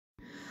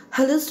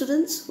Hello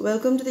students,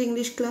 welcome to the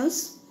English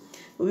class.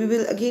 We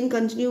will again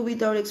continue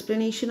with our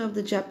explanation of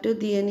the chapter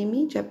The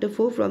Enemy, chapter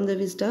 4 from the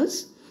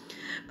Vistas.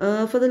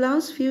 For the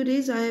last few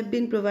days I have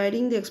been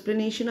providing the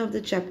explanation of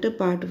the chapter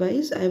part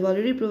wise. I have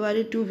already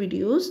provided 2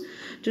 videos.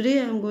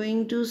 Today I am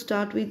going to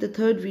start with the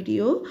third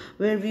video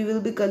where we will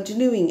be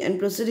continuing and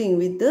proceeding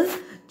with the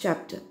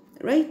chapter.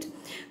 Right?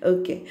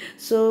 Okay,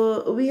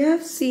 so we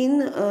have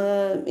seen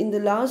in the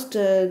last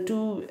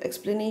two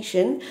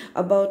explanation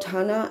about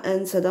Hana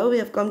and Sadao. We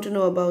have come to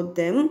know about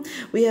them.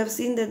 We have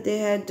seen that they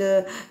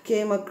had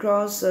came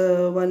across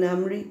one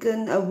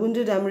American, a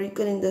wounded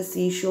American in the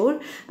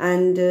seashore,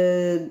 and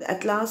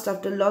at last,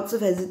 after lots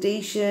of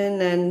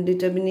hesitation and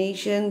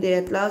determination, they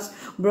at last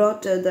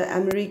brought the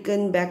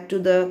American back to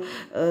the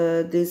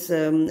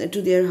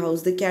to their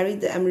house. They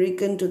carried the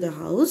American to the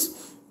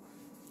house.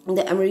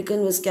 The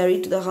American was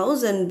carried to the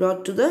house and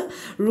brought to the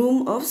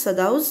room of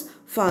Sadao's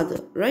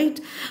father, right?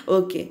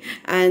 Okay,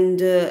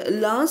 and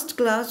last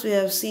class we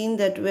have seen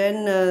that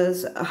when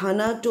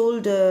Hana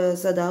told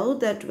Sadao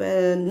that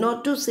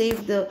not to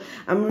save the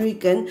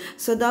American,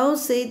 Sadao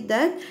said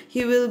that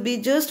he will be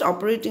just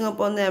operating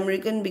upon the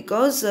American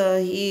because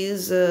he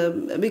is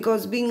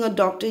because being a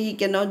doctor he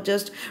cannot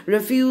just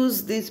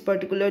refuse this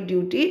particular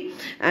duty.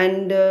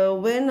 And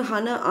when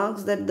Hana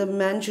asked that the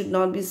man should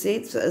not be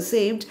saved,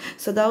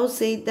 Sadao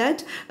said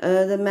that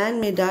the man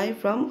may die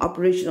from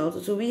operation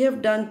also. So we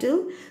have done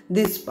till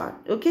this part.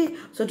 Okay,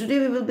 so today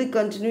we will be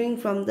continuing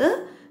from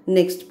the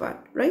next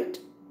part, right?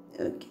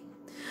 Okay.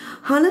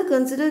 Hana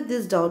considered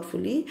this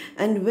doubtfully,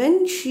 and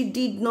when she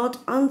did not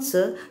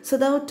answer,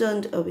 Sadao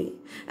turned away.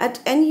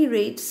 At any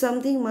rate,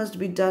 something must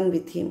be done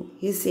with him,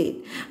 he said,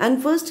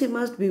 and first he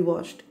must be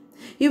washed.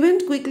 He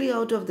went quickly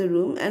out of the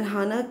room, and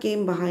Hana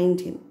came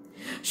behind him.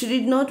 She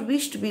did not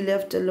wish to be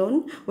left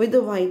alone with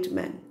the white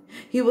man.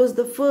 He was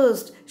the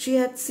first she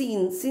had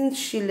seen since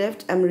she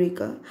left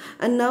America,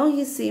 and now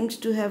he seemed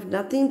to have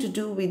nothing to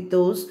do with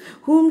those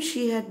whom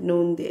she had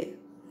known there.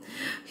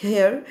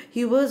 Here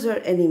he was her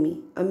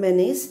enemy, a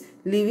menace,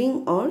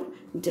 living or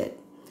dead.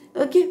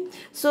 Okay,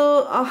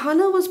 so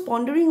Hana was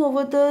pondering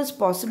over this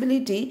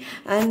possibility,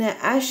 and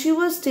as she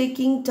was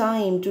taking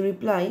time to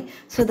reply,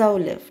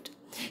 Sadao left.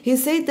 He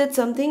said that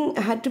something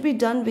had to be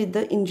done with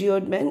the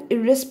injured man,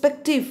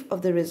 irrespective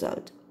of the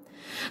result.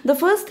 The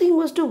first thing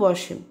was to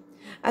wash him.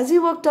 As he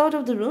walked out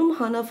of the room,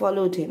 Hana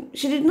followed him.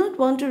 She did not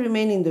want to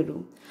remain in the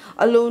room,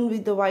 alone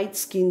with the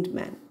white-skinned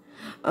man.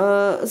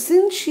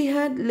 Since she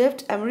had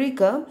left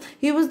America,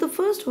 he was the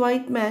first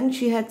white man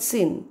she had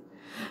seen.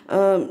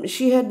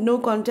 She had no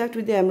contact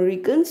with the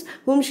Americans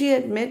whom she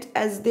had met,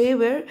 as they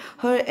were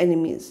her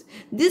enemies.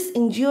 This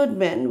injured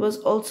man was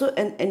also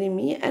an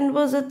enemy and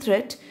was a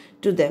threat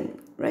to them.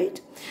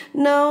 Right?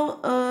 Now,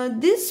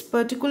 this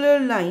particular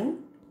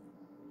line,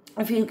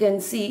 if you can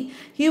see,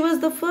 he was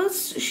the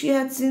first she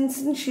had seen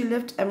since she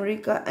left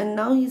America, and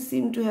now he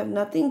seemed to have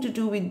nothing to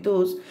do with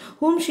those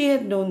whom she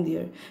had known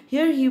there.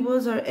 Here he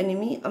was her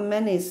enemy, a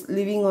menace,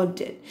 living or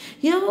dead.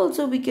 Here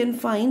also we can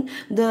find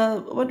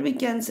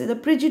the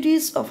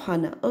prejudice of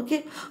Hana.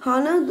 Okay,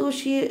 Hana, though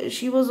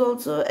she was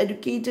also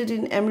educated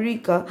in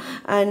America,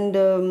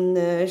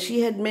 and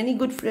she had many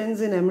good friends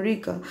in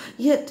America,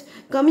 yet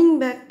coming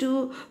back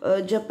to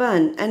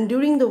Japan, and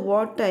during the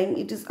wartime,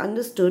 it is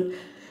understood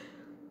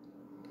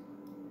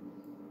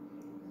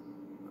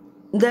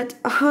that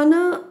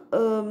Hana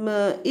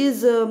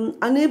is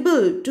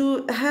unable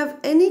to have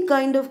any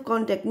kind of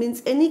contact,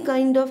 means any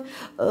kind of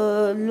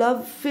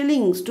love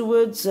feelings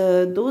towards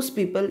those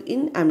people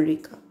in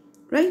America,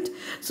 right?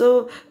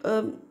 So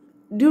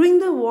during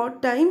the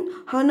wartime,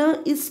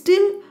 Hana is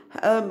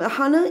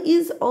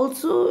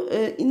also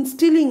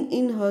instilling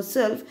in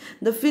herself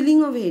the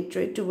feeling of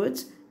hatred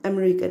towards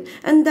American,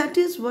 and that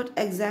is what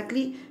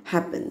exactly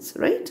happens,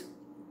 right?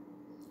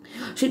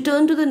 She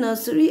turned to the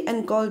nursery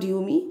and called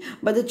Yumi,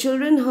 but the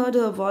children heard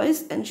her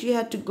voice and she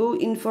had to go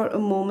in for a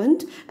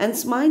moment and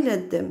smile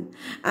at them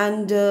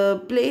and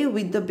play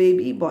with the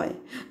baby boy,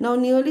 now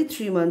nearly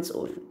 3 months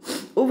old.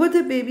 Over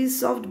the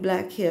baby's soft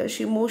black hair,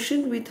 she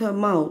motioned with her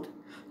mouth.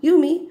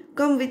 Yumi,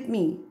 come with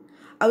me.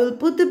 I will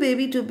put the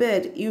baby to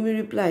bed, Yumi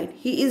replied.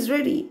 He is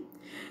ready.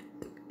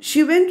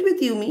 She went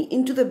with Yumi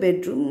into the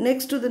bedroom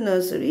next to the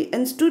nursery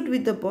and stood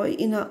with the boy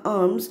in her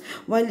arms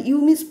while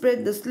Yumi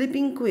spread the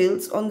sleeping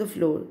quilts on the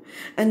floor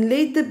and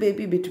laid the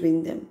baby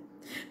between them.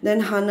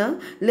 Then Hana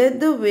led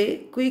the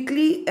way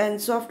quickly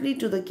and softly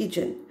to the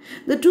kitchen.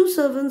 The 2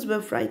 servants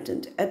were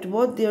frightened at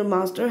what their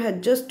master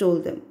had just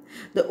told them.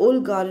 The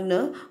old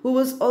gardener, who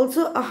was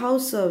also a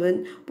house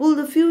servant, pulled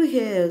a few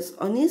hairs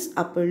on his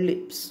upper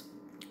lips.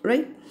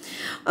 Right?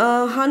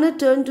 Hana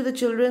turned to the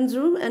children's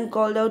room and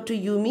called out to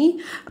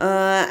Yumi.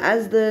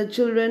 As the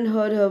children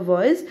heard her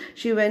voice,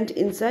 she went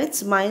inside,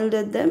 smiled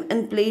at them,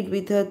 and played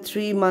with her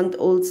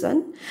 3-month-old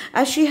son.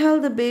 As she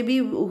held the baby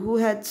who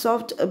had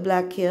soft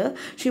black hair,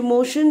 she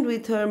motioned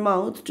with her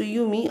mouth to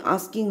Yumi,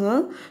 asking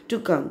her to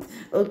come.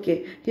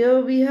 Okay, here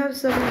we have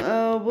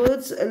some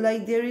words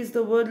like there is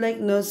the word like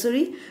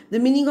nursery. The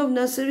meaning of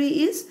nursery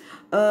is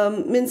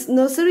means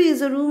nursery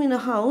is a room in a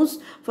house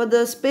for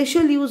the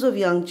special use of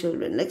young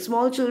children. Like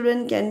small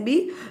children can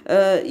be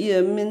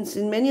means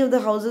in many of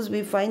the houses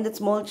we find that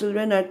small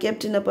children are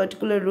kept in a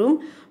particular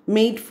room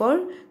made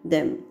for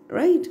them,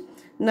 right?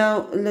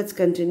 Now let's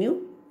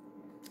continue.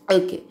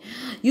 Okay.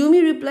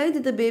 Yumi replied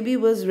that the baby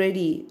was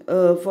ready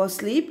for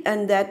sleep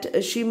and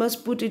that she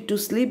must put it to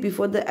sleep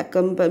before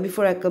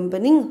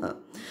accompanying her.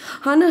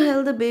 Hana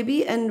held the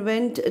baby and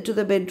went to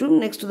the bedroom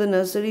next to the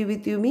nursery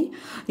with Yumi.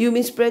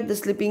 Yumi spread the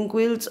sleeping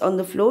quilts on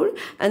the floor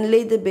and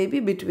laid the baby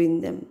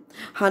between them.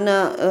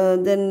 Hana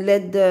then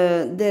led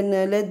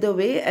the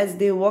way as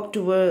they walked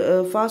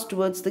fast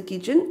towards the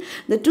kitchen.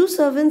 The two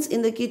servants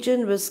in the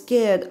kitchen were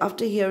scared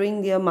after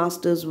hearing their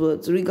master's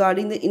words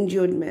regarding the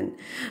injured man.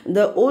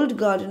 The old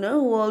gardener,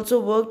 who also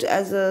worked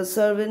as a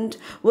servant,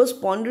 was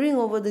pondering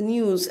over the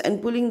news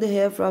and pulling the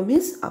hair from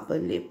his upper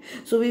lip.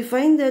 So we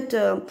find that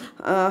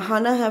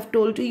Hana have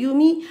told to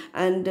Yumi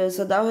and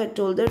Sadao had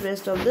told the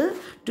rest of the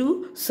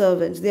two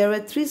servants. There were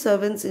 3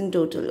 servants in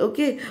total.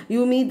 Okay,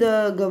 Yumi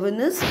the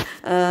governess,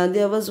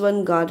 there was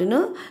one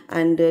gardener,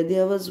 and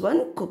there was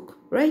one cook.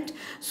 Right,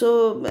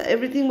 so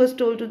everything was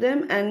told to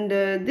them, and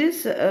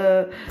this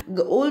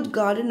old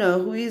gardener,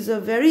 who is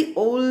a very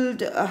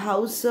old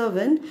house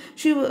servant,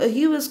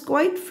 he was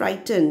quite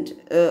frightened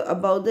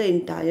about the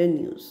entire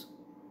news.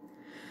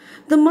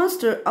 The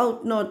master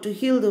ought not to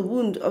heal the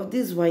wound of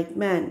this white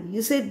man,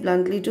 he said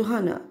bluntly to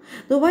Hana.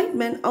 The white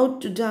man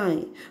ought to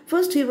die.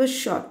 First he was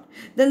shot,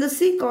 then the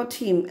sea caught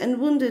him and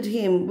wounded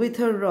him with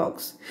her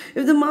rocks.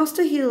 If the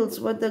master heals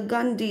what the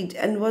gun did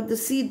and what the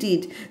sea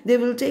did, they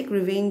will take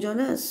revenge on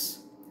us.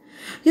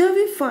 Here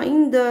we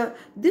find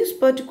this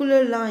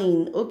particular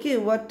line, okay,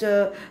 what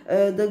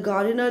the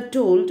gardener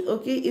told,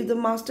 okay, if the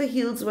master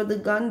heals what the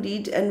gun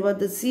did and what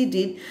the sea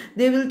did,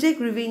 they will take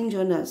revenge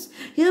on us.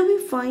 Here we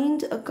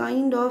find a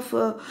kind of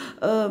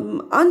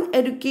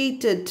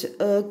uneducated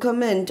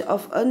comment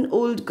of an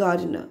old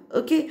gardener,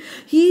 okay.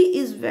 He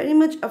is very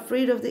much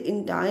afraid of the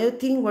entire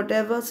thing,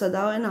 whatever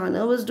Sadao and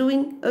Hana was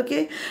doing,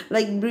 okay,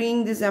 like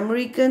bringing this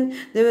American.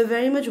 They were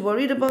very much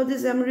worried about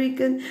this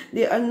American.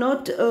 They are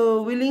not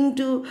willing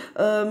to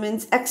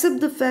means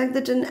accept the fact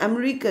that an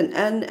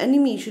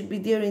enemy should be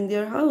there in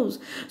their house.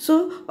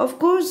 So of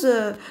course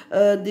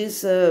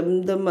this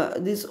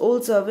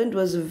old servant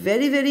was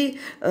very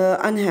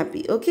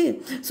unhappy. Okay,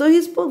 so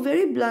he spoke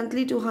very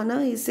bluntly to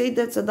Hana. He said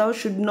that Sadao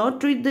should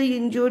not treat the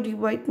injured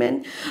white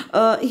man.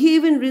 He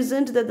even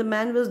reasoned that the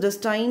man was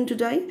destined to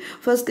die.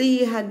 Firstly,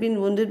 he had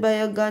been wounded by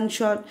a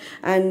gunshot,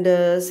 and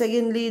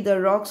secondly, the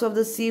rocks of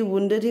the sea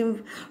wounded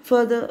him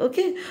further.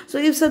 Okay, so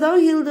if Sadao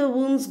healed the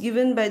wounds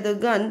given by the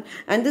gun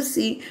and the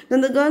sea,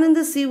 then the gun and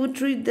the sea would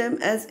treat them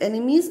as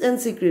enemies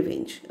and seek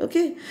revenge.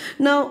 Okay,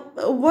 now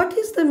what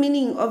is the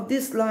meaning of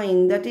this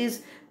line, that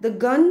is the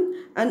gun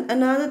and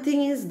another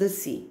thing is the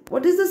sea?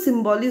 What is the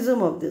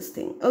symbolism of this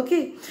thing?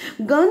 Okay,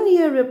 gun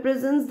here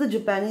represents the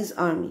Japanese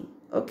army.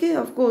 Okay,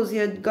 of course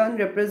here gun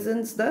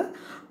represents the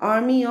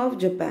army of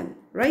Japan,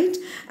 right?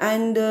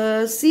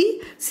 And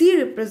sea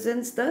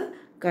represents the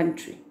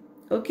country.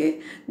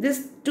 Okay,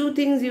 these two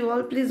things you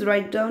all please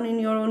write down in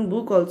your own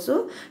book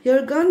also.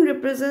 Here gun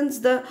represents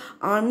the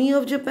army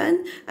of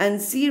Japan and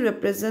sea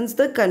represents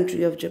the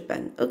country of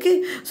Japan.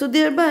 Okay, so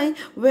thereby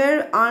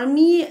where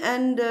army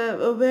and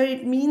where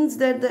it means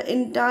that the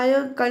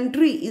entire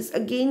country is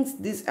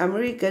against this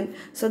American,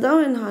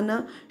 Sadao and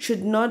Hana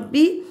should not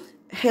be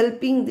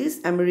helping this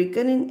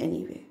American in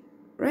any way,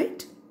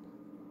 right?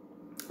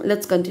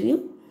 Let's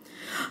continue.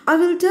 I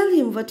will tell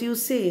him what you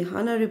say,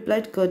 Hana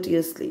replied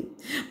courteously.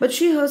 But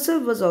she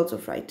herself was also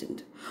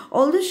frightened.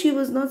 Although she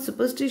was not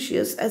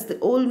superstitious as the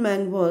old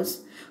man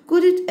was,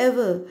 could it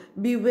ever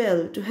be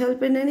well to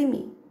help an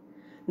enemy?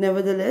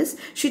 Nevertheless,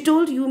 she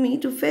told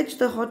Yumi to fetch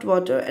the hot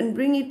water and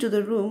bring it to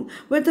the room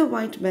where the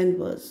white man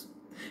was.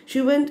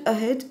 She went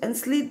ahead and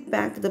slid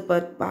back the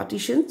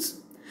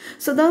partitions.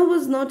 Sadao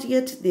was not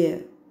yet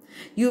there.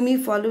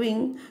 Yumi,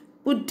 following,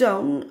 put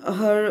down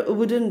her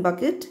wooden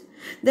bucket.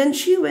 Then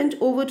she went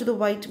over to the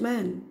white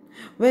man.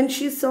 When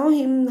she saw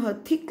him, her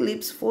thick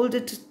lips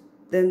folded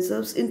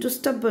themselves into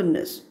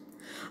stubbornness.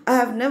 I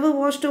have never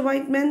washed a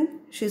white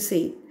man, she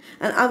said,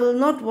 and I will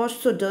not wash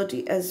so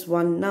dirty as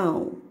one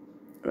now.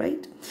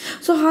 right?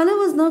 So Hannah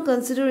was now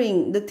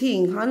considering the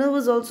thing. Hannah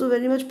was also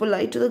very much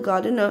polite to the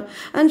gardener,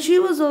 and she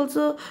was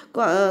also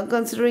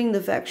considering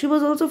the fact. She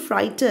was also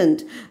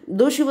frightened,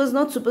 though she was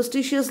not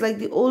superstitious like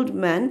the old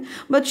man,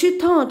 but she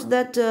thought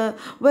that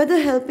whether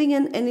helping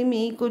an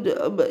enemy could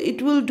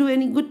it will do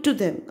any good to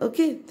them.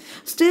 Okay,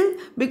 still,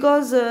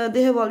 because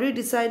they have already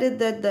decided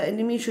that the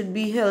enemy should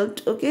be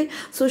helped. Okay,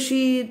 so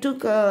she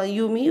took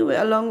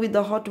Yumi along with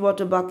the hot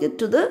water bucket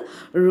to the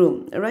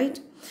room, right?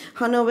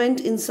 Hannah went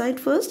inside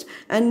first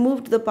and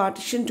moved the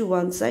partition to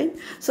one side.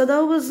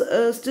 Sada was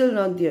still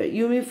not there.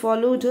 Yumi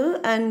followed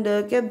her and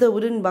kept the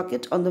wooden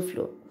bucket on the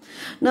floor.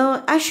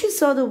 Now, as she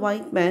saw the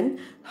white man,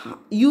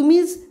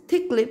 Yumi's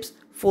thick lips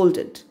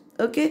folded.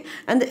 Okay,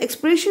 and the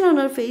expression on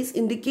her face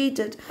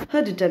indicated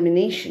her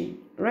determination,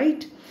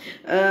 right?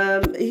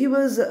 He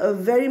was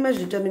very much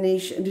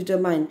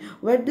determined.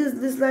 Where does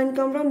this line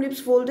come from?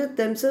 Lips folded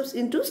themselves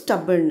into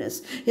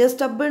stubbornness. Here,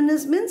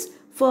 stubbornness means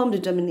firm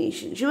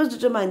determination. She was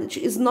determined that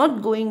she is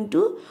not going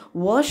to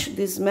wash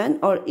this man,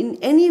 or in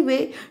any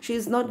way she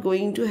is not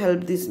going to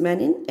help this man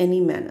in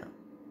any manner.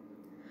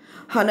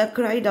 Hannah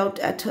cried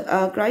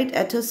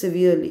at her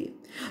severely.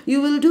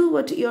 "You will do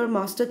what your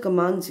master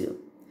commands you."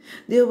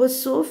 There was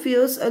so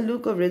fierce a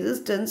look of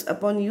resistance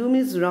upon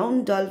Yumi's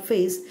round, dull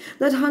face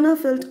that Hannah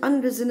felt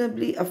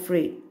unreasonably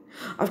afraid.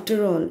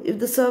 After all, if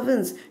the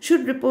servants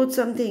should report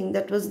something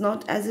that was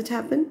not as it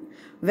happened?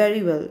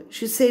 "Very well,"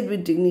 she said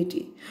with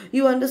dignity.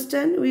 "You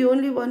understand, we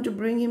only want to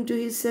bring him to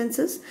his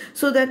senses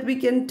so that we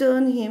can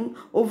turn him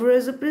over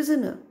as a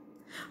prisoner."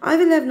 "I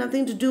will have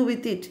nothing to do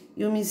with it,"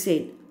 Yumi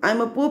said. "I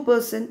am a poor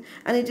person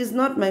and it is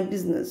not my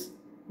business."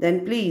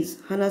 "Then please,"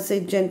 Hannah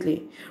said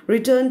gently,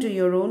 "return to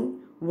your own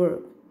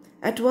work."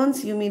 At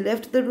once Yumi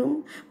left the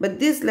room, but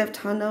this left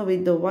Hannah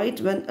with the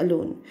white man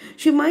alone.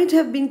 She might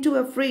have been too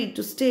afraid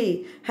to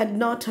stay had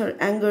not her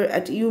anger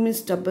at Yumi's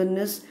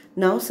stubbornness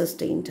now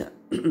sustained her.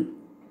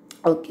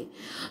 Okay,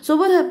 so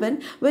what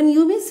happened when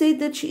Yumi said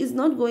that she is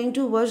not going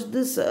to wash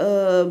this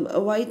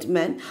white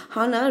man?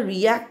 Hannah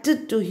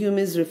reacted to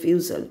Yumi's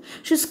refusal.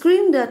 She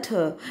screamed at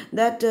her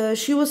that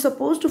she was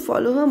supposed to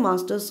follow her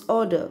master's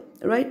order,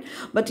 right?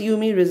 But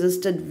Yumi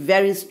resisted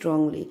very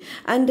strongly,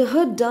 and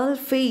her dull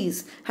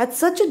face had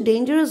such a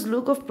dangerous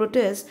look of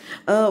protest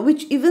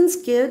which even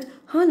scared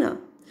Hannah.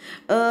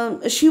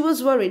 She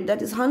was worried,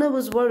 that is, Hannah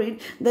was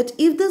worried that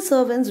if the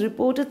servants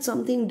reported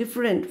something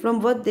different from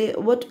what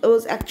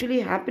was actually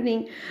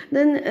happening,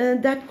 then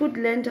that could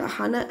lend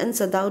Hannah and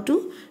Sadao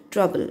to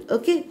trouble.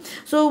 Okay,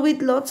 so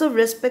with lots of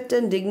respect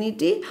and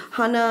dignity,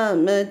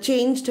 Hannah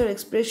changed her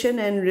expression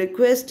and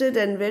requested,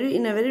 and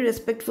in a very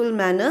respectful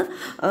manner,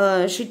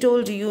 she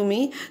told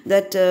Yumi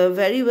that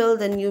very well,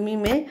 then Yumi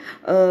may.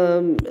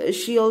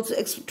 She also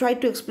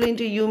tried to explain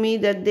to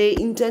Yumi that they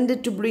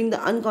intended to bring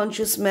the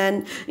unconscious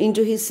man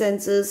into his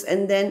senses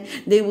and then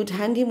they would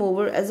hand him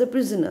over as a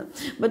prisoner.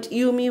 But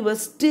Yumi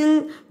was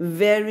still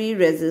very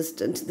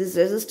resistant. This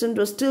resistance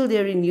was still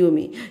there in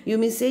Yumi.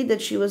 Yumi said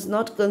that she was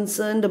not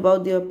concerned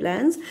about their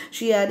plans.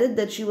 She added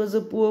that she was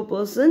a poor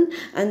person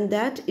and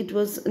that it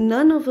was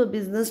none of her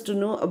business to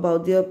know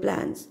about their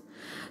plans.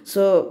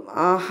 So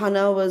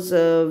Hannah was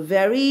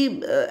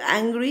very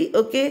angry.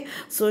 Okay,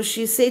 so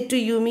she said to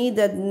Yumi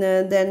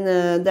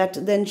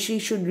that then she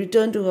should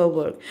return to her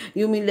work.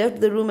 Yumi left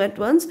the room at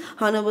once.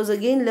 Hannah was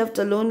again left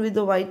alone with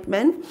the white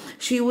man.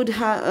 She would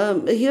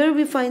have here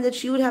we find that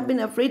she would have been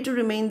afraid to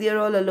remain there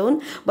all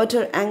alone, but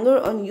her anger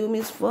on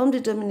Yumi's firm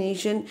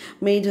determination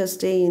made her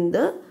stay in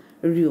the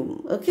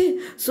room. Okay,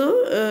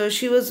 so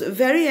she was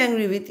very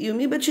angry with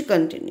Yumi, but she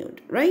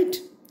continued,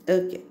 right?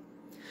 Okay.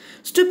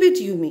 "Stupid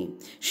Yumi,"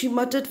 she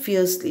muttered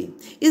fiercely.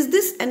 "Is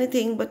this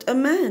anything but a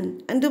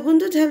man, and a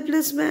wounded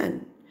helpless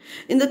man?"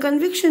 In the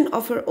conviction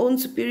of her own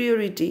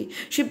superiority,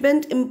 she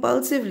bent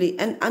impulsively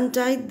and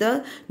untied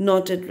the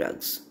knotted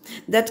rugs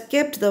that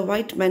kept the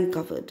white man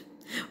covered.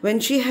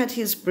 When she had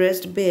his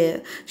breast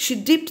bare, she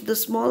dipped the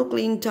small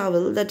clean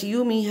towel that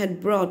Yumi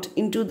had brought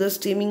into the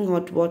steaming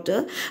hot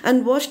water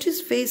and washed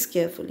his face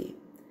carefully.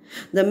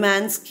 The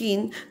man's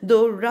skin,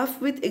 though rough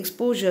with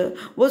exposure,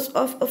 was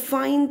of a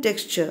fine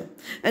texture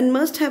and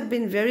must have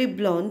been very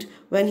blond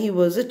when he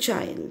was a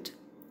child.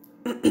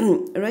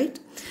 Right?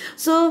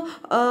 So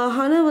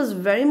Hannah was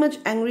very much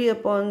angry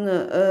upon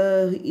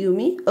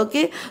Yumi.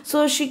 Okay,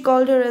 so she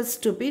called her as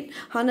stupid.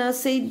 Hannah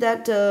said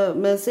that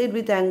said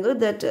with anger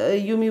that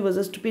Yumi was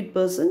a stupid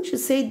person. She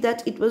said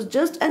that it was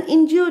just an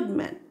injured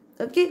man.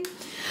 Okay,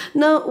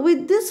 now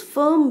with this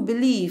firm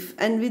belief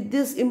and with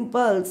this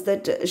impulse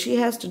that she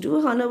has to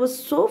do, Hannah was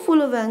so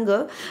full of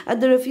anger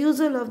at the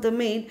refusal of the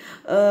maid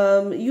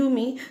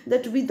Yumi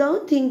that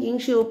without thinking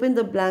she opened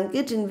the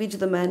blanket in which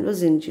the man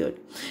was injured.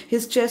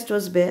 His chest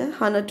was bare.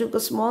 Hannah took a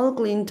small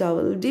clean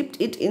towel,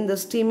 dipped it in the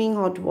steaming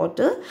hot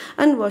water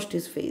and washed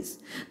his face.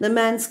 The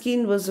man's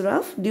skin was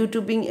rough due to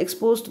being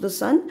exposed to the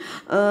sun,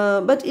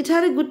 but it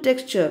had a good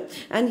texture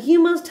and he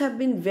must have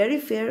been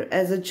very fair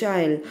as a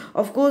child.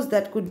 Of course,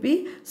 that could be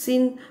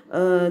seen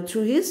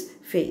through his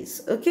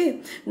face.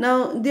 Okay,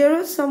 now there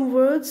are some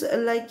words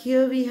like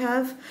here we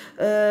have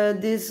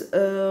this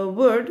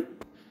word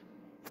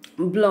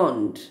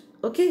blonde.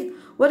 Okay,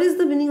 what is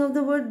the meaning of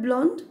the word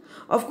blonde?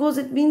 Of course,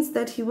 it means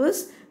that he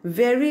was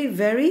very,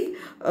 very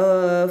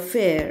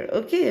fair.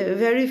 Okay,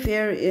 very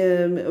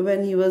fair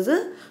when he was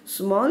a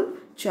small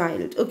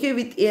child. Okay,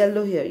 with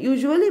yellow hair.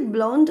 Usually,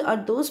 blonde are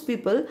those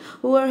people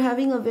who are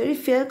having a very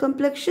fair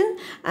complexion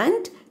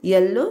and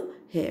yellow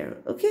hair.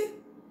 Okay,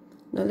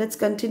 now let's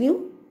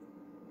continue.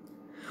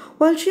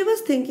 While she was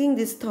thinking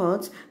these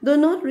thoughts, though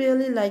not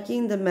really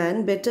liking the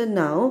man better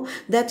now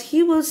that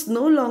he was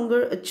no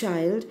longer a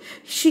child,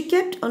 she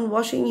kept on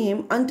washing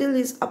him until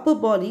his upper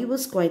body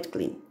was quite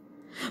clean.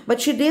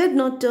 But she dared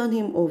not turn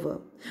him over.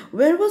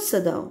 Where was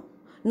Sadao?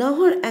 Now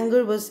her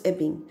anger was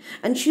ebbing,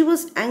 and she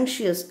was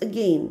anxious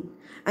again,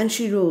 and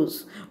she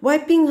rose,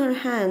 wiping her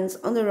hands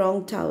on the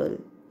wrong towel.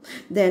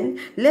 Then,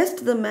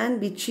 lest the man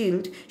be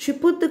chilled, she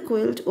put the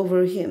quilt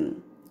over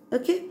him.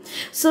 Okay,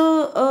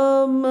 so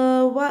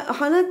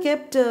Hannah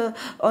kept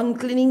on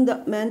cleaning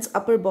the man's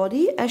upper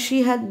body as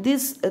she had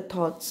these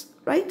thoughts.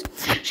 Right?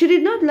 She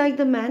did not like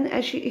the man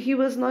as he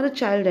was not a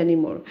child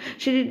anymore.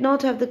 She did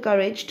not have the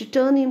courage to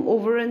turn him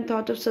over and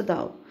thought of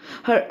Sadao.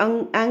 Her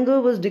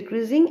anger was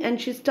decreasing and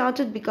she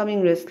started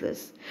becoming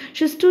restless.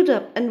 She stood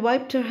up and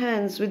wiped her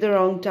hands with the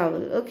wrong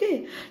towel.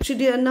 Okay,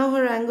 now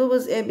her anger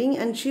was ebbing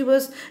and she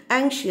was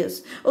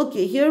anxious.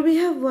 Okay, here we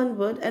have one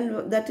word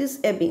and that is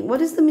ebbing. What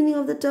is the meaning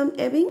of the term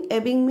ebbing?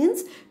 Ebbing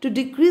means to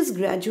decrease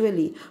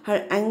gradually.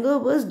 Her anger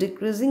was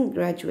decreasing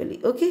gradually.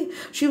 Okay,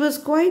 she was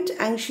quite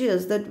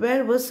anxious that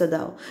where was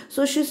Sadao.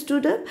 So she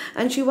stood up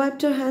and she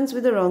wiped her hands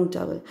with the wrong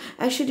towel.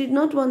 As she did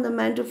not want the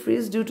man to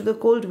freeze due to the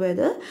cold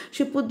weather,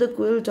 she put the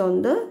quilt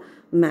on the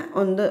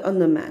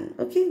man.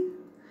 Okay.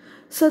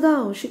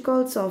 Sadao, she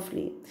called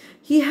softly.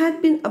 He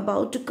had been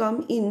about to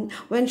come in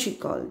when she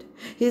called.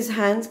 His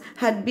hands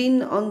had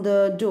been on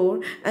the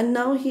door and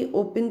now he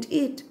opened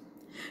it.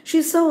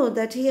 She saw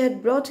that he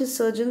had brought his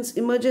surgeon's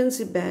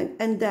emergency bag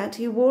and that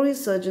he wore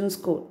his surgeon's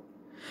coat.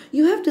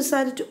 You have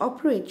decided to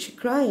operate, she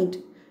cried.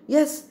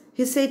 Yes,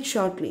 he said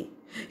shortly.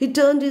 He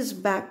turned his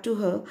back to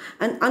her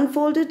and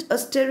unfolded a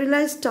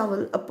sterilized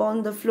towel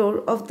upon the floor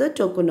of the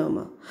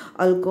tokonoma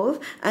alcove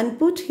and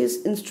put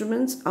his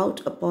instruments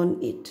out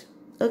upon it.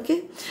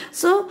 Okay,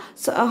 so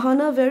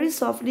Hannah very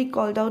softly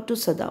called out to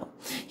Sadao.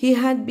 He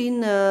had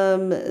been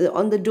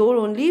on the door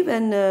only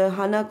when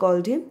Hannah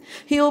called him.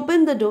 He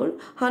opened the door.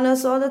 Hannah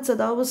saw that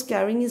Sadao was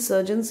carrying his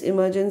surgeon's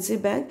emergency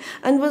bag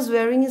and was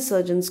wearing his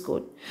surgeon's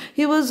coat.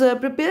 He was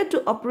prepared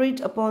to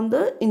operate upon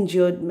the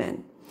injured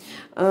man.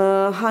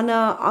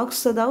 Hannah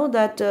asked Sadao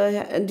that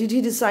did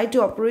he decide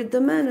to operate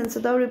the man, and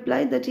Sadao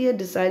replied that he had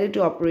decided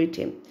to operate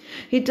him.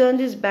 He turned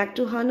his back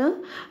to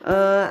Hannah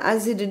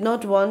as he did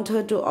not want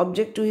her to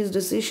object to his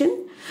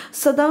decision.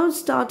 Sadao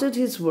started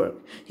his work.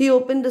 He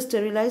opened the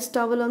sterilized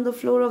towel on the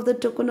floor of the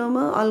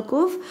tokonoma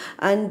alcove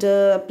and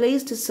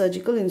placed his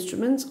surgical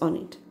instruments on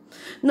it.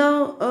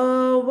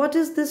 Now, what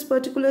is this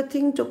particular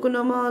thing,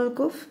 tokonoma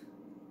alcove?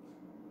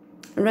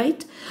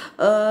 Right,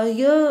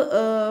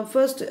 here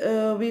first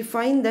we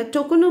find that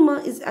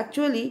tokonoma is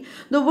actually,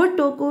 the word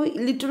toko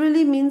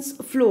literally means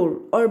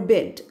floor or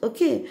bed.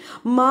 Okay,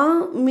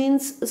 ma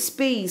means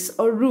space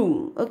or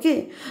room.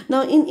 Okay,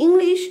 now in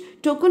English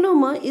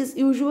tokonoma is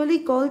usually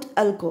called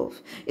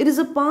alcove. It is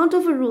a part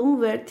of a room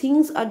where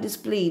things are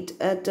displayed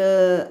at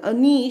a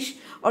niche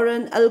or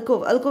an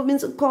alcove. Alcove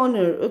means a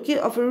corner, okay,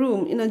 of a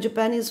room in a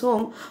Japanese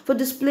home for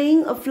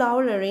displaying a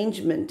flower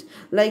arrangement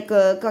like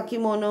a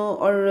kakimono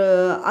or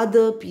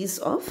other piece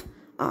of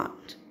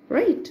art.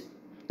 Right?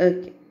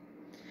 Okay.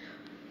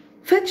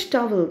 Fetch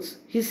towels,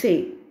 he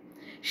said.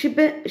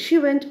 She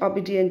went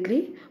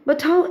obediently,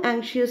 but how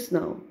anxious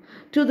now,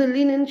 to the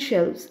linen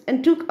shelves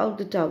and took out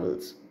the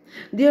towels.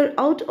 There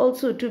ought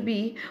also to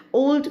be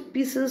old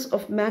pieces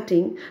of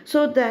matting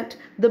so that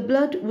the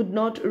blood would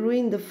not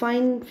ruin the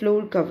fine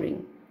floor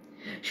covering.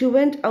 She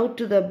went out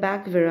to the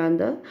back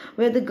veranda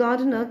where the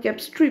gardener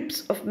kept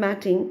strips of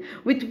matting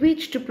with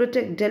which to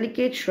protect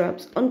delicate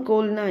shrubs on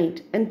cold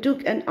night and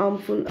took an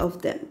armful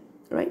of them.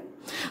 Right?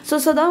 So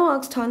Sadao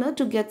asked Hannah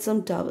to get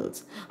some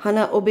towels.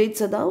 Hannah obeyed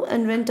Sadao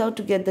and went out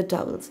to get the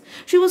towels.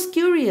 She was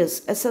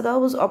curious as Sadao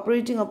was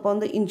operating upon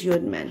the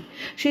injured man.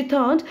 She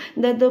thought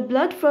that the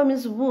blood from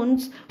his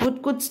wounds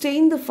could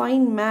stain the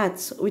fine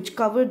mats which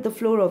covered the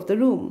floor of the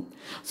room.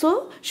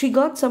 So she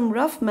got some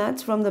rough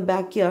mats from the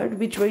backyard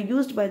which were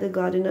used by the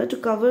gardener to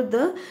cover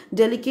the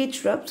delicate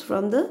shrubs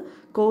from the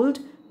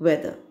cold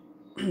weather.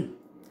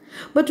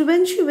 But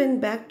when she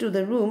went back to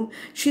the room,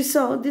 she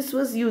saw this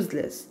was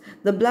useless.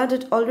 The blood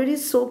had already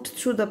soaked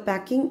through the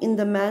packing in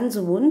the man's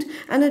wound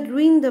and had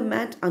ruined the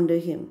mat under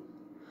him.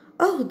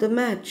 Oh, the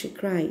mat, she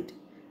cried.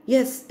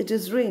 Yes, it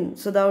is ruined,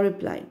 Sadao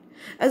replied,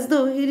 as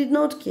though he did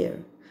not care.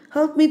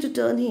 Help me to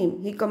turn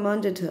him, he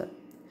commanded her.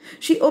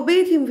 She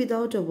obeyed him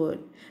without a word,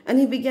 and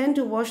he began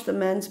to wash the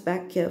man's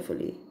back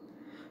carefully.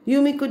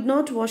 Yumi could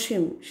not wash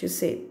him, she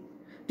said.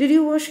 Did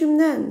you wash him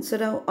then?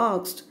 Sadao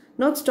asked,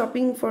 not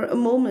stopping for a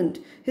moment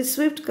his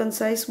swift,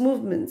 concise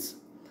movements.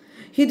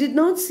 He did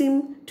not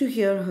seem to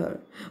hear her,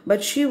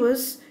 but she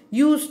was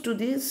used to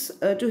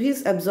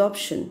his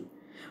absorption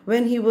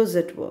when he was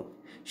at work.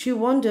 She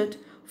wondered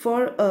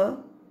for a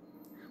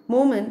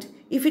moment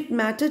if it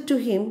mattered to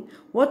him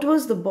what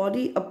was the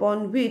body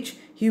upon which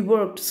he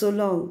worked so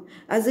long,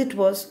 as it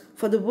was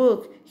for the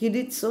work he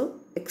did so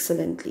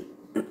excellently.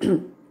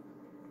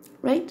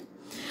 Right?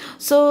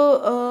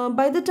 So,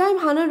 by the time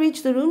Hannah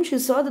reached the room, she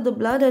saw that the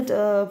blood had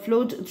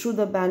flowed through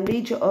the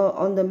bandage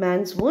on the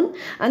man's wound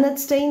and had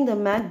stained the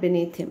mat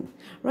beneath him.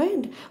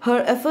 Right?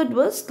 Her effort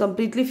was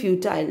completely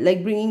futile,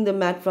 like bringing the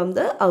mat from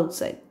the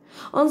outside.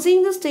 On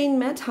seeing the stained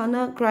mat,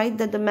 Hannah cried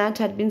that the mat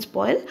had been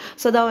spoiled.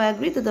 Sadav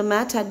agreed that the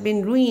mat had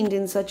been ruined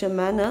in such a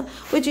manner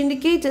which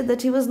indicated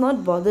that he was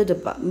not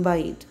bothered by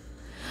it.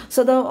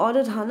 Sadav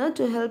ordered Hannah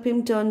to help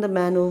him turn the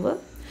man over.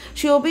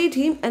 She obeyed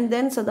him, and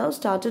then Sadav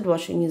started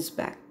washing his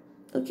back.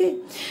 Okay.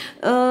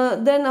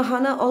 Then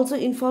Hannah also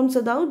informed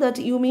Sadav that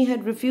Yumi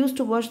had refused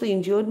to wash the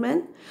injured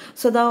man.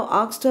 Sadav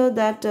asked her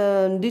that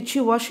did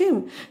she wash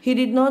him? He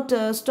did not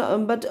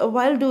stop, but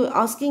while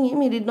asking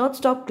him, he did not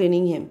stop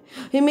cleaning him.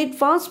 He made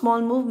fast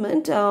small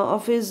movement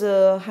of his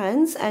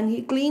hands and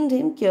he cleaned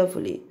him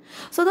carefully.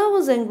 Sadav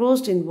was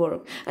engrossed in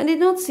work and did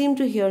not seem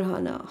to hear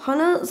Hannah.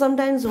 Hannah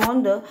sometimes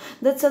wondered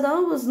that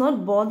Sadav was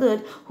not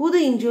bothered who the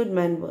injured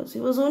man was.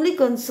 He was only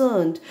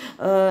concerned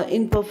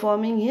in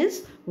performing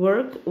his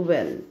work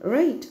well,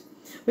 right?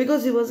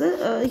 Because he was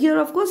here,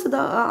 of course,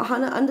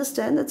 Hannah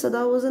understand that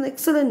Sadav was an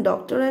excellent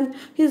doctor and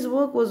his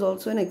work was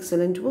also an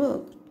excellent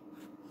work.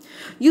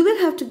 You will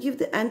have to give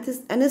the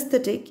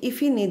anesthetic if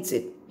he needs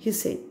it, he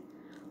said.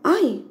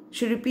 I,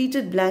 she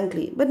repeated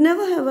blankly, but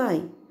never have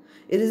I.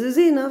 It is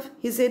easy enough,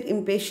 he said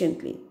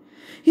impatiently.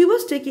 He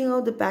was taking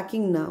out the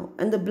packing now,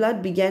 and the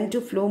blood began to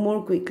flow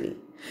more quickly.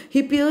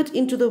 He peered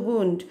into the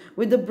wound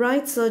with the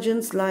bright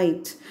surgeon's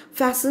light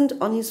fastened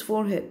on his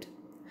forehead.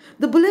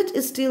 The bullet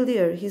is still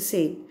there, he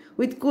said,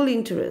 with cool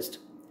interest.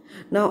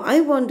 Now I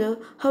wonder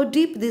how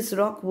deep this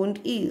rock wound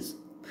is.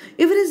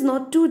 If it is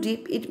not too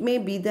deep, it may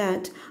be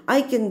that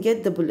I can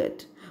get the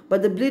bullet,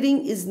 but the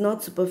bleeding is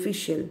not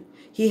superficial.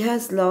 He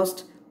has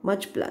lost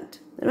much blood.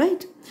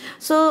 Right?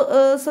 So,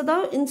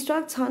 Sadav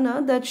instructs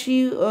Hannah that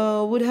she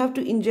would have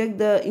to inject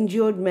the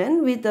injured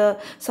man with a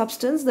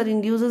substance that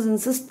induces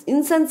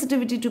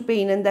insensitivity to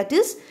pain, and that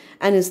is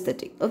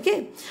anesthetic.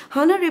 Okay?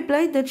 Hannah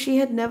replied that she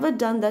had never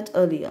done that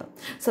earlier.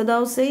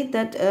 Sadav said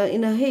that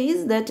in a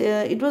haze that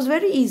it was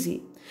very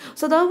easy.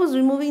 Sadav was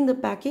removing the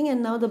packing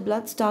and now the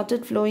blood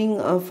started flowing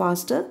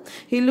faster.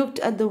 He looked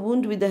at the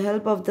wound with the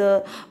help of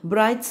the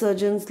bright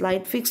surgeon's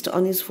light fixed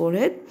on his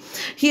forehead.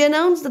 He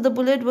announced that the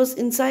bullet was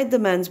inside the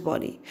man's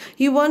body.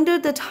 He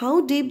wondered that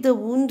how deep the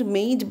wound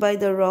made by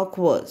the rock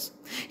was.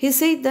 He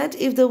said that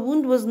if the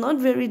wound was not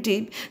very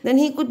deep, then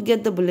he could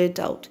get the bullet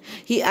out.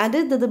 He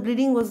added that the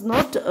bleeding was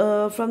not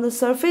from the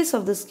surface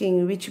of the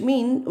skin, which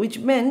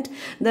meant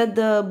that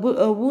the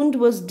wound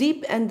was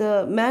deep and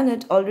the man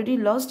had already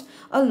lost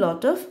a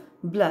lot of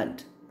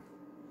blood.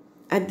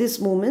 At this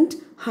moment,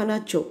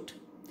 Hannah choked.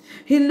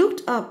 He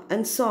looked up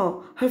and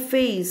saw her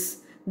face,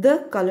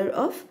 the color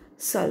of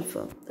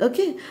sulfur.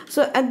 Okay,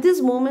 so at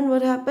this moment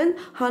what happened?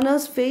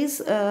 Hannah's face,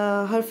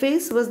 her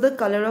face was the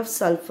color of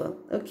sulfur.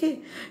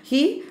 Okay,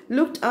 he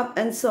looked up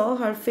and saw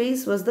her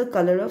face was the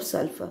color of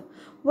sulfur.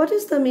 What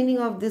is the meaning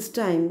of this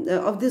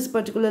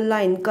particular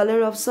line,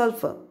 color of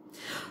sulfur?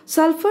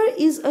 Sulfur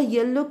is a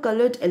yellow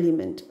colored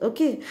element.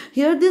 Okay,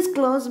 here this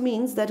clause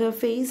means that her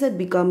face had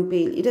become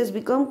pale. It has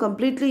become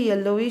completely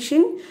yellowish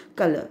in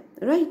color,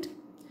 right?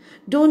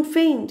 Don't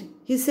faint,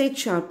 he said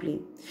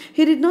sharply.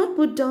 He did not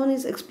put down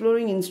his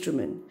exploring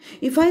instrument.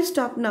 If I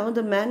stop now,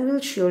 the man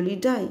will surely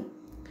die.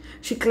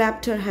 She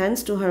clapped her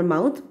hands to her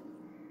mouth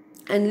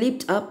and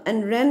leaped up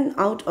and ran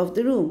out of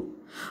the room.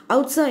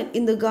 Outside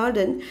in the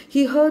garden,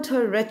 he heard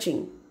her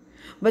retching,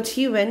 but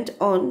he went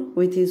on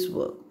with his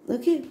work.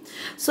 Okay,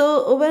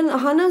 so when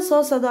Hannah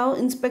saw Sadav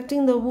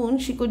inspecting the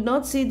wound, she could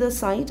not see the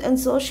sight and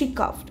so she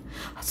coughed.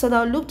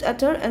 Sadav looked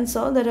at her and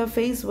saw that her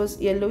face was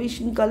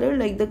yellowish in color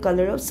like the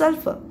color of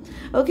sulfur.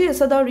 Okay,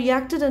 Sadav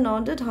reacted and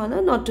ordered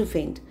Hannah not to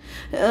faint.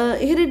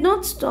 He did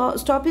not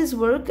stop his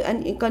work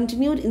and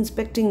continued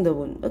inspecting the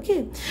wound.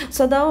 Okay,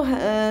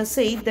 Sadav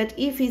said that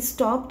if he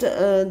stopped,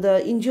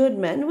 the injured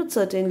man would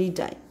certainly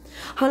die.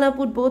 Hannah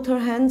put both her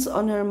hands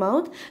on her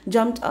mouth,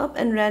 jumped up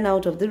and ran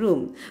out of the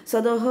room.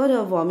 Sadav heard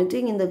her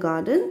vomiting in the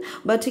garden,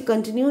 but he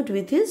continued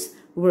with his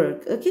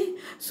work. Okay,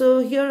 so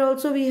here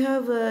also we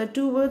have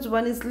two words.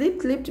 One is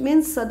lipped. Lipped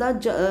means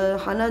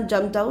Hannah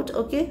jumped out.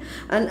 Okay,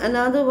 and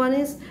another one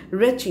is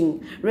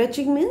retching.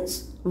 Retching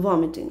means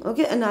vomiting.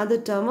 Okay,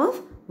 another term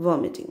of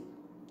vomiting.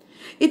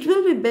 It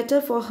will be better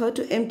for her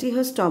to empty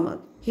her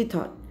stomach, he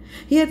thought.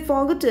 He had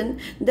forgotten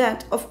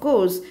that, of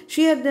course,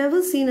 she had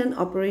never seen an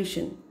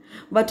operation.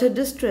 But her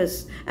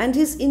distress and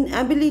his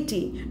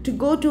inability to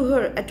go to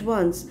her at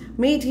once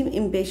made him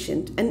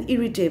impatient and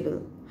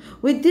irritable.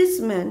 With this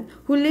man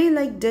who lay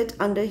like dead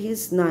under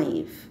his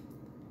knife.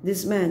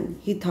 This man,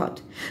 he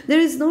thought, there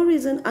is no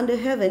reason under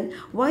heaven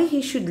why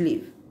he should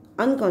live.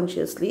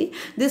 Unconsciously,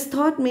 this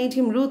thought made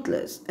him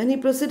ruthless, and he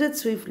proceeded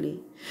swiftly.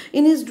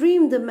 In his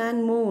dream, the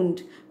man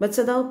moaned, but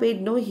Sadav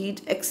paid no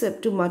heed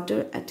except to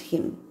mutter at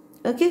him.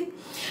 Okay,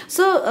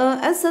 so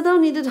as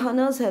Sadao needed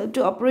Hana's help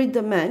to operate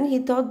the man, he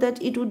thought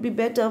that it would be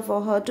better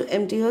for her to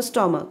empty her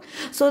stomach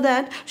so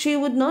that she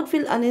would not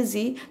feel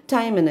uneasy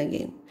time and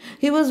again.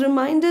 He was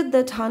reminded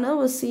that Hana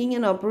was seeing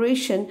an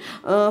operation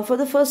for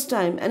the first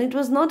time, and it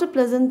was not a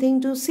pleasant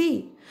thing to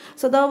see.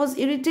 Sadao was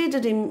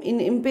irritated and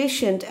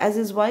impatient as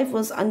his wife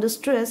was under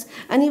stress,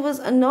 and he was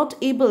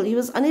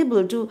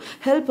unable to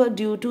help her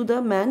due to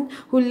the man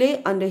who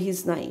lay under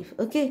his knife.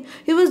 Okay,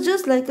 he was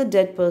just like a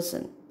dead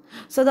person.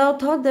 Sadao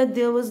thought that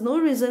there was no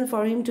reason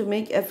for him to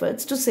make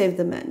efforts to save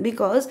the man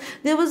because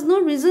there was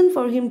no reason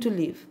for him to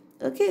live.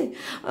 Okay,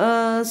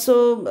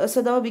 so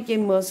Sadao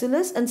became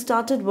merciless and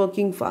started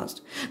working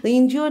fast. The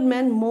injured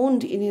man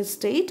moaned in his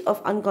state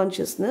of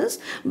unconsciousness,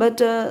 but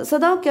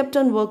Sadao kept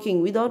on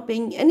working without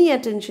paying any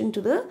attention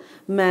to the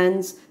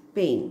man's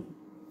pain.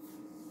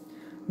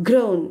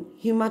 Groan,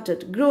 he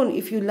muttered, groan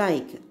if you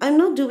like. I am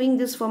not doing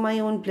this for my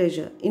own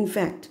pleasure. In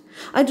fact,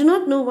 I do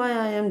not know why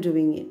I am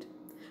doing it.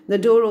 The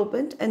door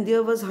opened and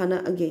there was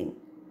Hana again.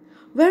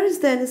 Where is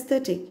the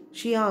anesthetic?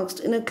 She asked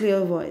in a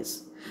clear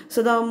voice.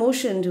 Sadao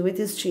motioned with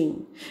his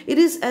chin. It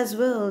is as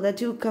well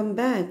that you come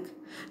back.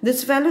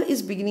 This fellow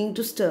is beginning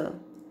to stir.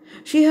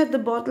 She had the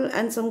bottle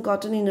and some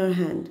cotton in her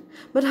hand.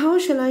 But how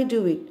shall I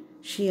do it?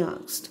 She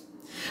asked.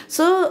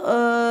 So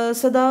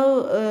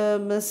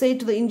Sadao said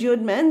to the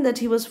injured man that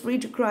he was free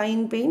to cry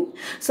in pain.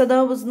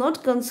 Sadao was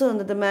not concerned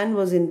that the man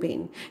was in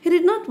pain. He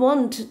did not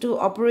want to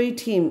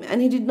operate him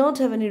and he did not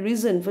have any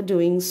reason for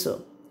doing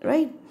so.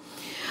 Right?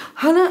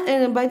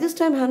 By this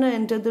time, Hana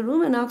entered the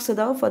room and asked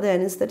Sadao for the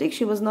anesthetic.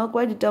 She was now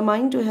quite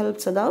determined to help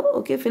Sadao,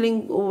 okay,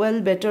 feeling well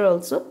better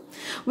also,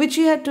 which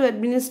she had to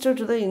administer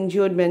to the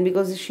injured man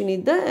because she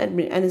needed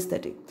the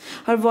anesthetic.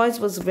 Her voice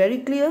was very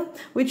clear,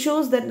 which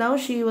shows that now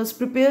she was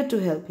prepared to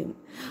help him.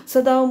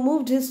 Sadao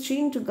moved his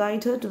chin to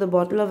guide her to the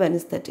bottle of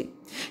anesthetic.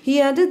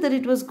 He added that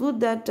it was good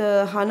that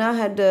Hana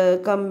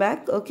had come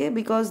back, okay,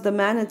 because the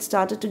man had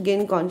started to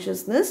gain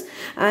consciousness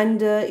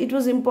and it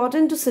was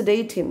important to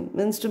sedate him,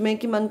 means to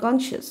make him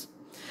unconscious.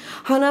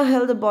 Hana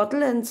held the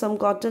bottle and some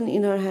cotton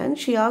in her hand.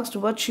 She asked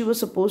what she was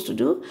supposed to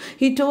do.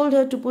 He told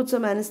her to put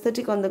some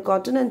anesthetic on the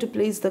cotton and to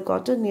place the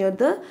cotton near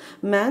the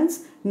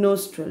man's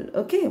nostril,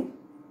 okay.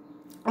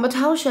 But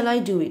how shall I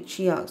do it?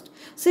 She asked.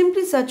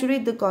 Simply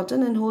saturate the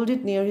cotton and hold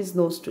it near his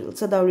nostril,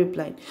 Sadao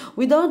replied,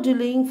 without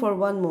delaying for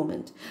one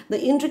moment. The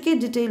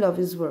intricate detail of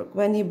his work.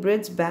 When he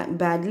breathes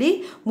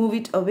badly, move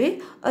it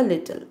away a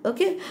little.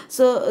 Okay.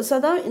 So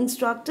Sadao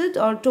instructed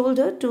or told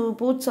her to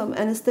put some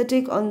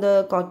anesthetic on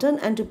the cotton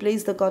and to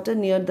place the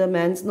cotton near the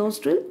man's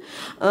nostril.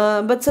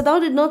 But Sadao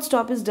did not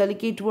stop his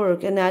delicate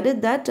work and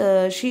added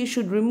that she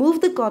should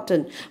remove the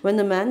cotton when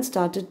the man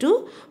started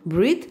to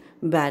breathe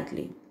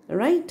badly.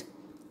 Right?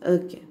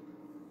 Okay.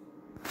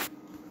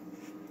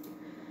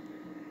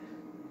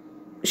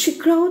 She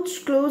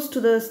crouched close to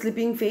the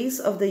sleeping face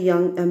of the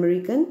young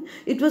American.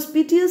 It was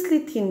piteously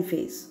thin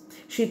face,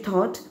 she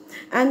thought,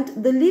 and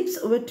the lips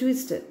were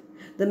twisted.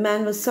 The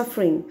man was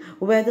suffering,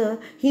 whether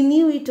he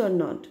knew it or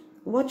not.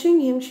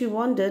 Watching him, she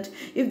wondered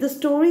if the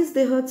stories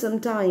they heard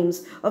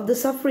sometimes of the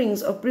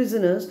sufferings of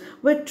prisoners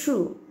were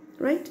true.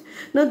 Right?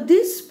 Now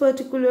this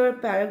particular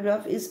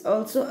paragraph is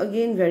also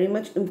again very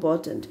much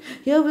important.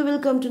 Here we will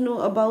come to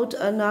know about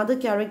another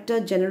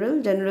character, General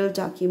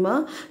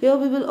Takima. Here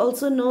we will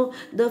also know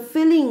the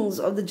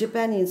feelings of the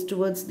Japanese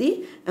towards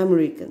the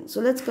Americans.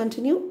 So let's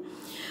continue.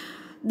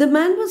 The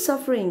man was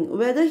suffering,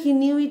 whether he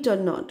knew it or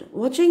not.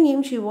 Watching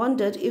him, she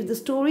wondered if the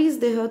stories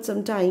they heard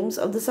sometimes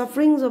of the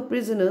sufferings of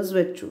prisoners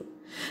were true.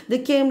 They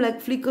came like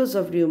flickers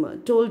of rumor,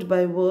 told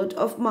by word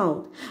of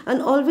mouth,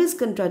 and always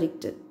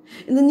contradicted.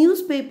 In the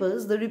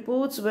newspapers, the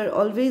reports were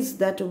always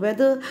that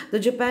whether the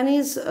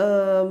Japanese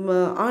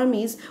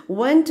armies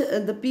went,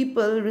 the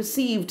people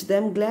received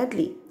them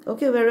gladly.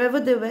 Okay, wherever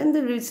they went,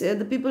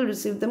 the people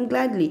received them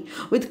gladly,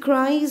 with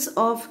cries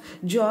of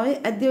joy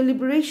at their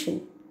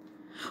liberation.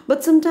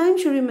 But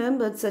sometimes she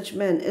remembered such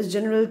men as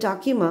General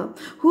Takima,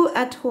 who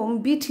at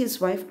home beat his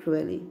wife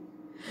cruelly.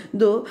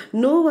 Though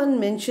no one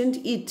mentioned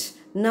it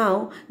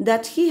now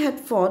that he had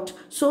fought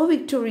so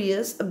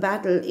victorious a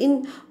battle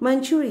in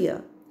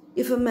Manchuria.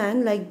 If a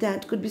man like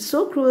that could be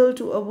so cruel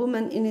to a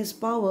woman in his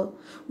power,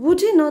 would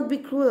he not be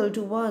cruel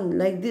to one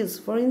like this,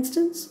 for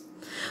instance?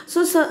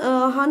 So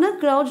Hana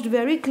crouched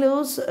very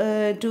close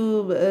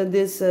to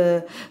this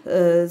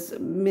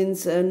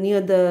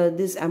near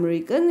this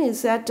American. He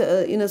sat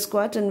in a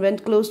squat and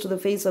went close to the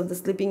face of the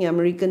sleeping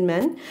American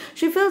man.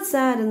 She felt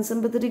sad and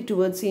sympathetic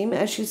towards him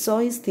as she saw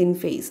his thin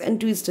face and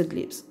twisted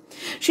lips.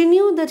 She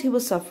knew that he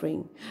was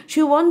suffering.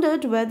 She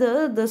wondered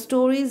whether the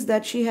stories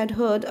that she had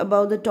heard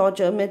about the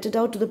torture meted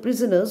out to the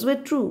prisoners were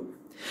true.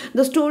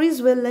 The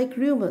stories were like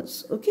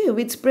rumors, okay,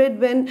 which spread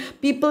when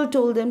people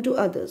told them to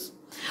others.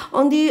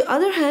 On the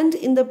other hand,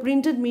 in the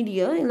printed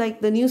media,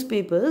 like the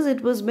newspapers,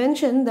 it was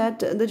mentioned that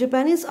the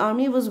Japanese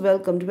army was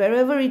welcomed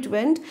wherever it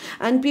went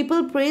and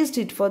people praised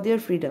it for their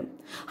freedom.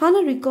 Hana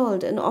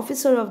recalled an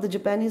officer of the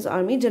Japanese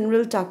army,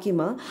 General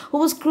Takima, who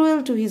was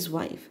cruel to his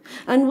wife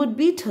and would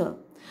beat her.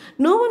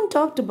 No one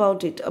talked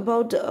about it,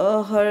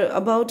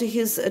 about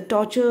his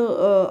torture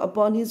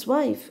upon his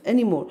wife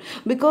anymore.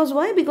 Because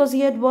why? Because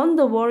he had won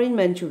the war in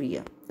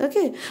Manchuria.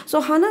 Okay,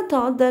 so Hannah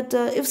thought that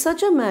if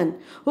such a man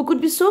who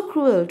could be so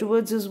cruel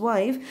towards his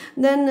wife,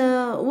 then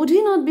would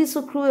he not be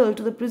so cruel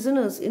to the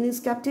prisoners in his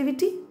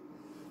captivity?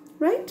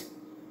 Right?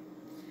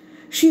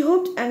 She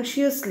hoped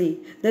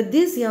anxiously that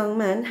this young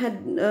man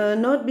had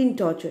not been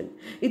tortured.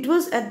 It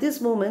was at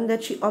this moment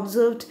that she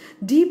observed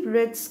deep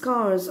red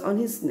scars on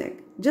his neck,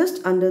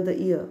 just under the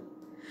ear.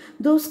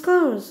 "Those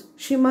scars,"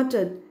 she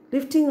muttered,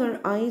 lifting her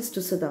eyes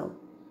to Sadao.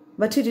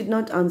 But he did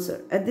not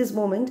answer. At this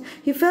moment,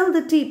 he felt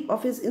the tip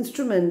of his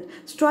instrument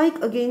strike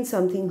against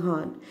something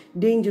hard,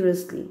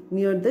 dangerously,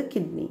 near the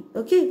kidney.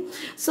 Okay,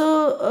 so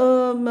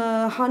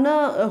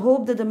Hannah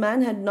hoped that the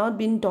man had not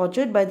been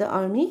tortured by the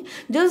army.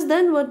 Just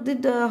then, what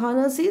did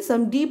Hannah see?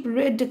 Some deep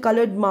red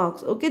colored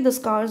marks. Okay, the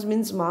scars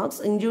means marks,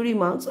 injury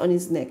marks on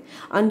his neck,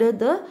 under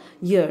the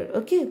ear.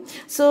 Okay,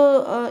 so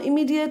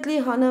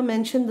immediately Hannah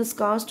mentioned the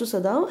scars to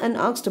Sadao and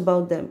asked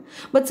about them.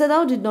 But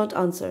Sadao did not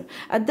answer.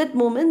 At that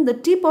moment, the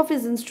tip of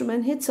his instrument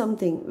hit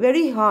something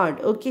very hard.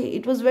 Okay,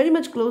 it was very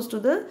much close to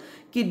the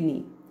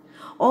kidney.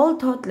 All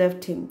thought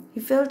left him. He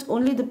felt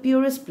only the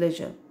purest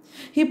pleasure.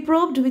 He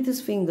probed with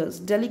his fingers,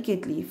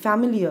 delicately,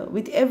 familiar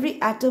with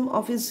every atom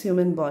of his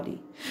human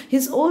body.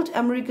 His old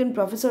American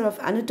professor of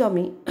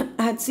anatomy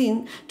had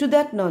seen to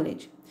that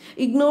knowledge.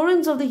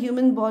 Ignorance of the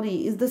human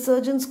body is the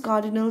surgeon's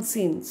cardinal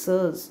sin,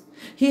 sirs.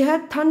 He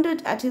had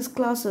thundered at his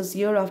classes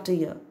year after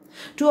year.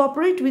 To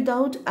operate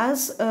without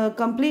as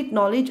complete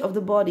knowledge of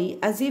the body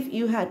as if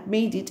you had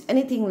made it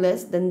anything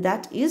less than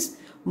that is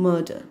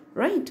murder,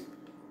 right?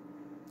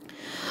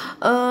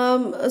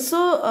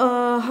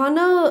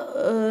 Hannah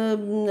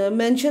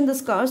mentioned the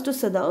scars to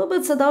Sadao,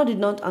 but Sadao did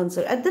not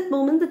answer. At that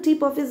moment, the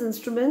tip of his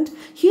instrument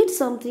hit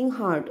something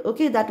hard.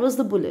 Okay, that was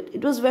the bullet.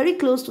 It was very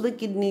close to the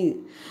kidney.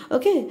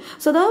 Okay,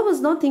 Sadao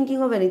was not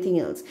thinking of anything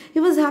else. He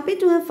was happy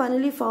to have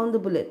finally found the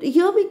bullet.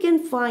 Here we can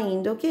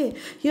find, okay,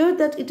 here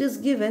that it is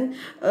given,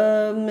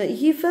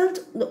 he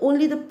felt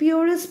only the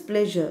purest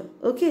pleasure.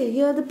 Okay,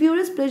 here the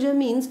purest pleasure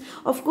means,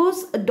 of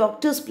course, a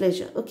doctor's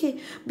pleasure. Okay,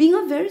 being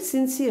a very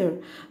sincere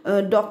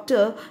doctor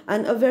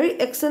and a very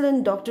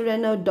excellent doctor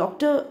and a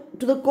doctor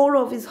to the core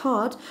of his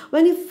heart,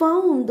 when he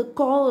found the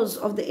cause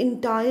of the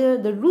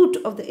root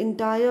of the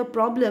entire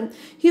problem,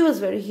 he was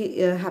very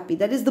happy.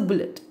 That is the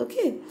bullet.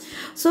 Okay,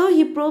 so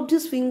he probed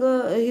his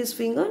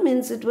finger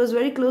means it was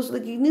very close to the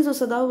kidney. So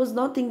Sadao was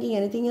not thinking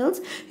anything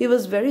else. He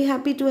was very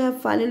happy to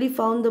have finally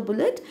found the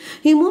bullet.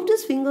 He moved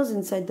his fingers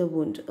inside the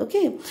wound.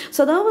 Okay,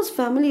 Sadao was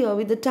familiar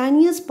with the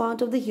tiniest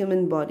part of the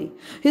human body.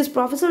 His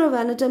professor of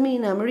anatomy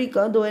in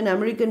America, though an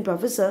American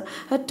professor,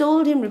 had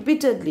told him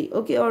repeatedly,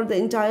 okay, or the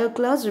entire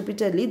class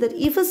repeatedly, that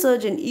if a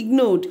surgeon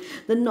ignored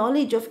the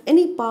knowledge of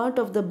any part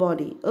of the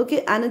body,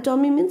 okay,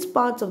 anatomy means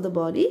parts of the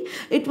body,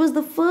 it was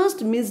the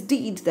first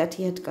misdeed that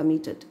he had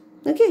committed.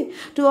 Okay,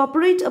 to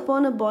operate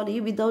upon a body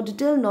without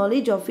detailed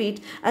knowledge of it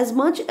as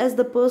much as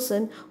the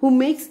person who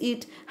makes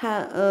it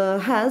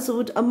has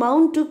would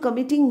amount to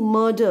committing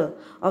murder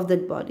of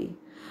that body.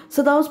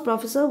 Sadao's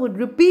professor would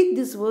repeat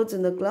these words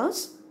in the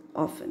class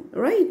often,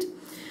 right?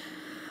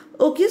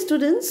 Okay,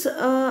 students,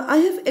 I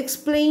have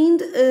explained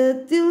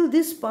till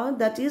this part,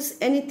 that is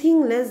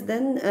anything less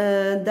than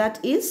that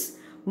is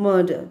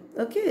murder.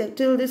 Okay,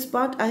 till this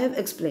part I have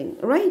explained,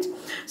 right?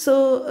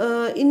 So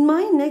in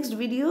my next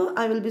video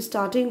I will be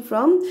starting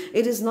from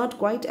it is not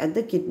quite at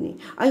the kidney.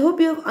 I hope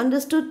you have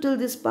understood till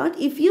this part.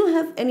 If you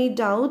have any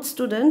doubts,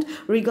 student,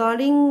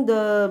 regarding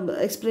the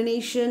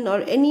explanation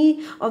or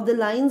any of the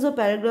lines or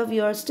paragraph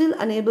you are still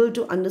unable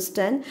to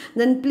understand,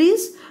 then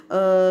please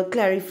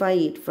clarify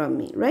it from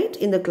me, right,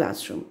 in the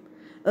classroom.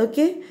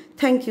 Okay,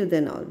 thank you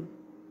then all.